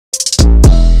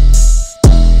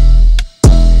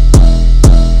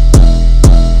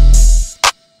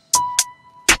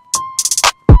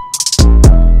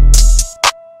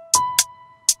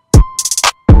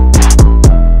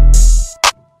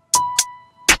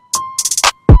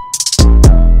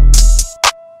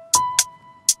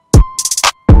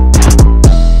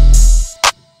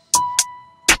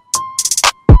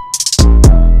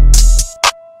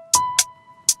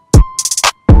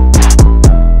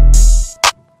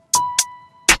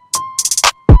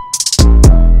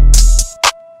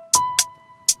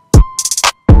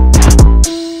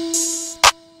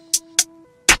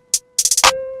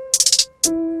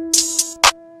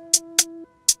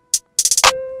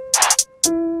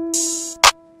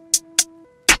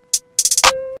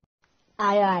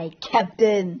Aye,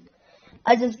 Captain.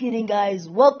 I'm just kidding, guys.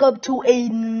 Welcome to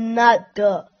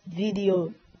another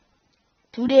video.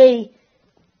 Today,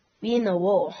 we in a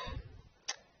war.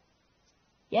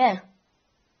 Yeah,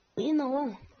 we in a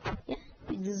war. Yeah,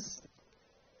 we just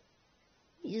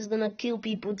gonna kill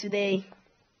people today.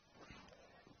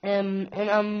 And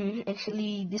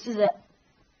actually, this is a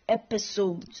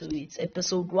episode, so it's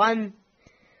episode 1.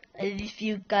 And if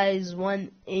you guys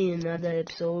want another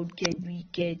episode, can we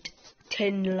get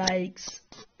 10 likes?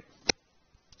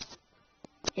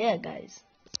 Yeah, guys.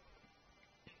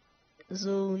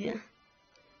 So yeah.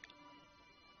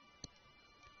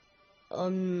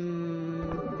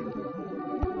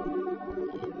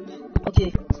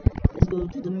 Okay, let's go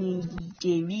to the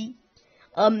military.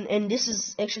 And this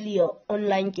is actually a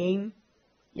online game.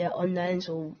 Yeah, online.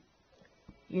 So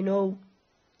yeah,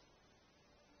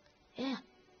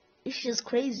 it's just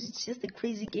crazy. It's just a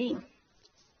crazy game.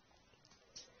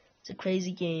 It's a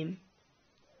crazy game.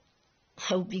 I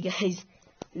hope you guys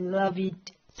love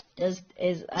it just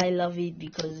as I love it,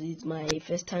 because it's my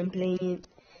first time playing it.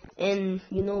 And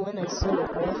when I saw the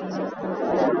graphics and stuff,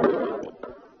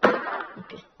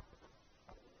 okay.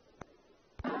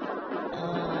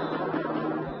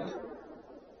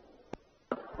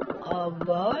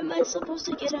 How am I supposed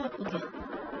to get up? Okay.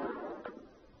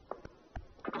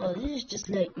 Oh, this is just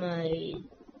like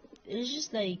it's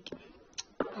just like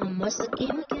what's the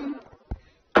game again?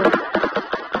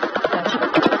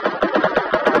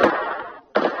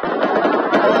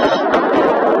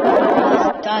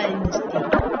 In this thing.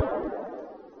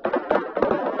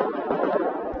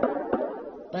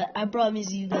 But I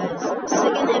promise you guys,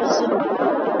 second episode,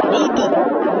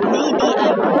 maybe I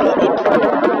will be a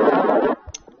pro.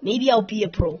 Maybe I'll be a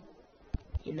pro,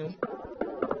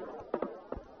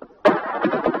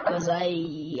 because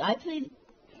I played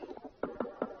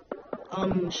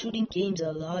shooting games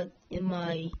a lot in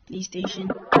my PlayStation.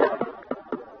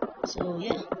 So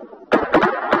yeah.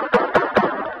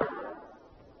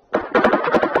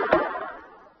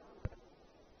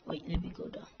 Wait, let me go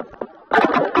down.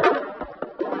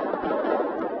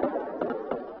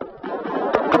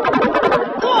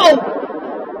 Oh!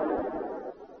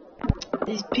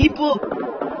 These people!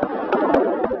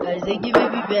 Guys, they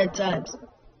giving me bad times.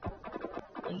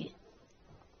 Okay.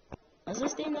 Must I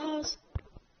stay in the house?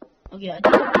 Okay, I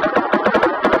did.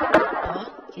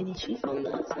 Can you shoot from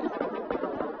the house?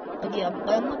 Okay, but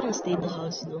I'm not gonna stay in the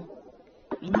house,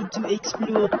 We need to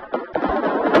explore.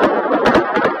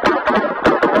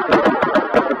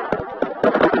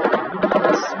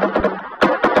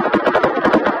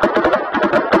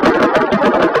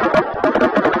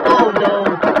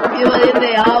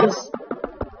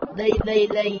 They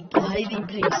hiding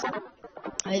place,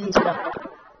 hiding spot.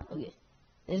 Okay,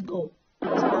 let's go.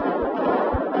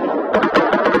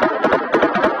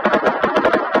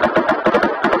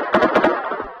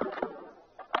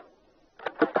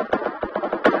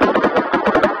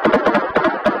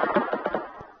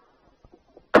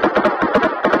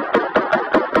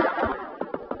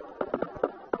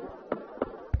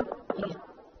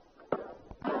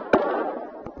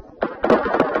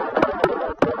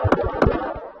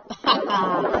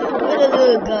 With a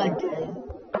little gun, guys.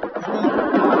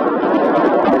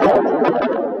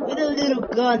 With a little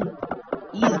gun,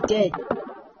 he's dead.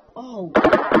 Oh,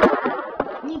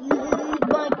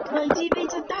 my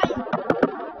teammates are dying.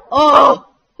 Oh,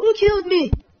 who killed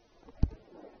me?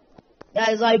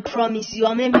 Guys, I promise you,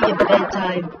 I'm having a bad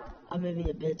time.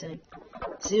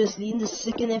 Seriously, in the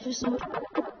second episode,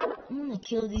 I'm gonna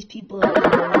kill these people.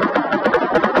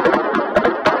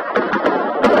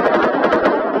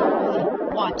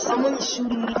 Watch, someone is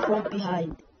shooting me from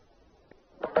behind.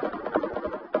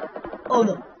 Oh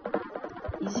no.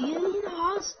 Is he in the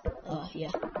house? Oh,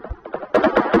 yeah.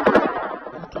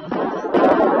 Okay.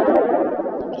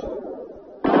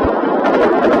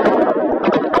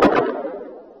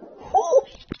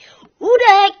 Who the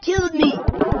heck killed me?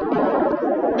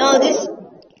 Now this,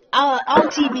 our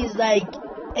team is like,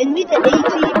 and with the A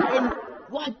team, and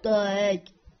what the heck?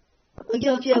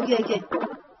 Okay.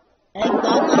 And I'm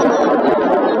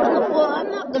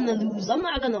not gonna lose. I'm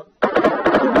gonna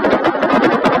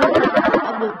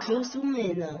kill some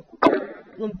men now.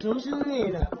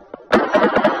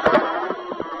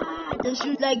 Just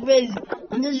shoot like crazy.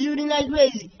 I'm just shooting like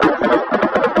crazy.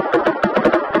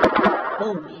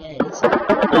 Oh yes.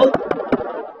 Oh.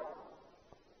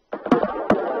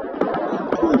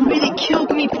 Who really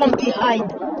killed me from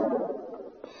behind?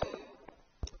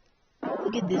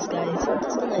 Look at this, guys. I'm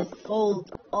just gonna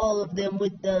fold all of them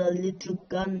with the little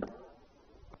gun.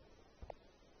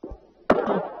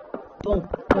 Boom.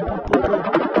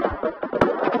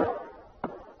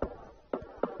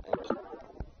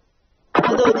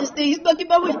 there. He's blocking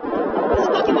my way. He's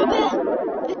blocking my path.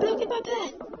 He's blocking my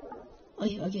path.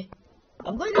 Okay.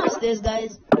 I'm going upstairs,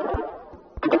 guys.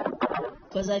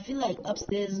 Because I feel like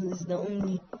upstairs is the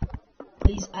only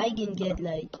place I can get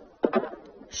like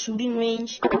shooting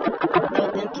range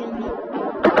without them killing me.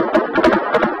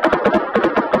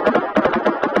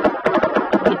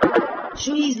 Okay.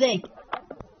 Shoot his leg.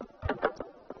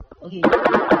 Okay.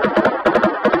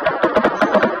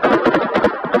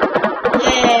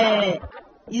 Yeah.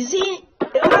 You see?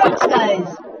 It works,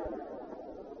 guys.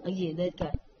 Okay, that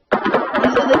guy.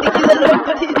 These are the things that are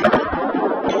funny.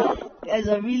 Guys,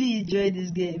 I really enjoyed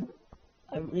this game.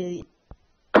 I really.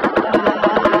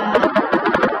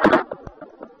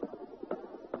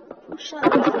 Who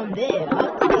shot him from there?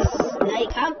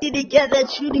 How did he get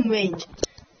that shooting range?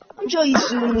 I'm sure he's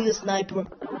shooting with a sniper.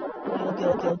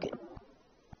 Okay.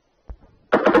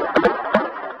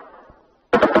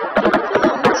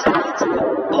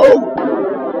 Oh!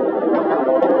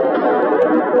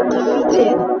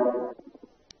 Defeated.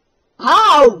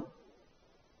 How?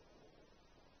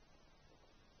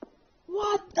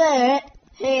 What the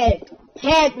heck?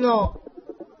 Heck no!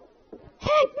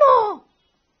 Heck no!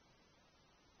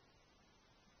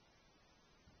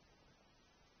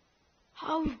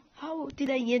 How did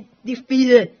I get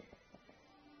defeated?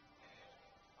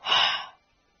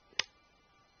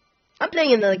 I'm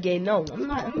playing another game. No, I'm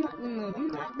not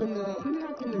gonna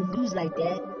lose like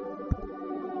that.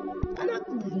 I'm not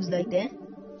gonna lose like that.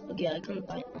 Okay, I can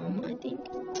buy I think.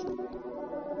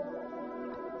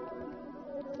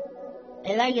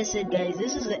 And like I said, guys,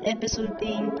 this is an episode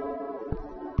thing.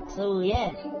 So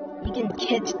yeah, you can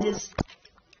catch this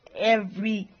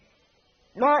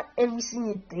not every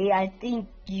single day. I think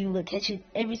you will catch it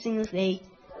every single day.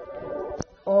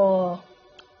 Or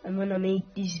I'm gonna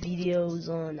make these videos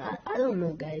on, I don't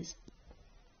know, guys.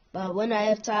 But when I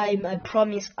have time, I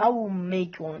promise I will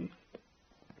make one.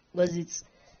 Because it's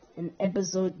an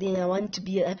episode thing. I want it to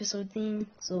be an episode thing.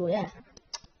 So yeah,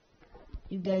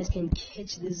 you guys can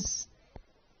catch this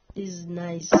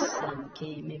nice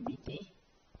game every day.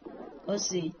 Let's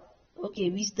see. Okay,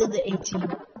 we still the 18.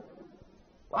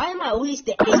 Why am I always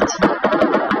the 18? Like,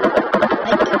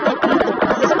 can I be the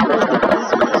beast because the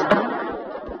beast on this one?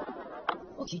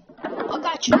 Okay, I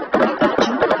got you. I got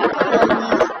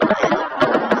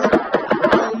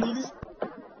these.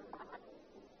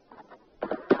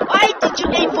 Why did you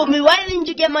aim for me? Why didn't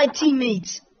you get my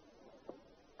teammates?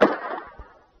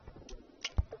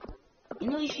 You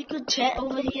know, if you could chat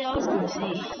over here, I was gonna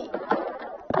say,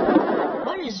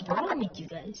 what is wrong with you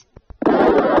guys?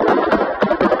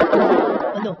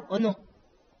 Oh no.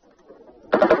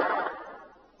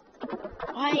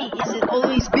 Why is it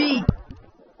always me?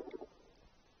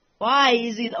 Why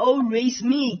is it always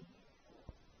me?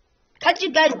 Can't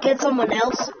you guys get someone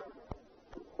else?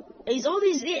 It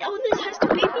always has to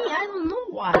be me. I don't know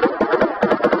why.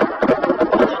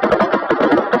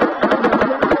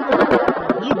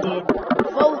 You did.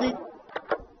 Fold it.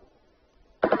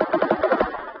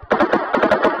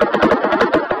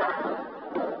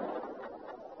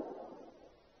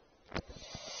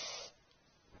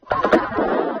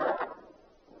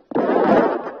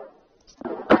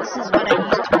 This is what I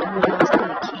used to do when I was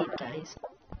still a kid, guys.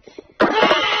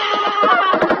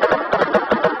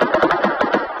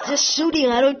 Just shooting.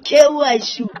 I don't care who I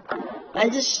shoot. I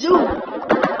just shoot.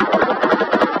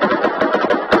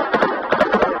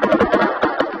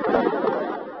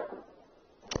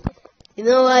 You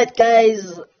know what,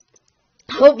 guys?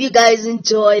 Hope you guys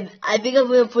enjoyed. I think I'm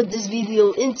gonna put this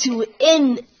video into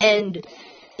end.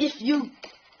 If you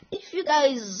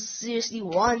guys seriously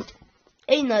want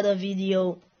another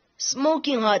video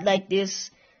smoking hot like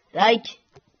this, like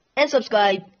and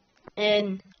subscribe,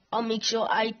 and I'll make sure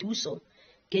I do so.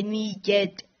 Can we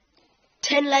get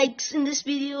 10 likes in this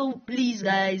video, please,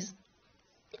 guys?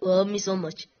 It will help me so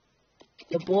much.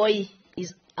 Your boy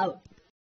is out.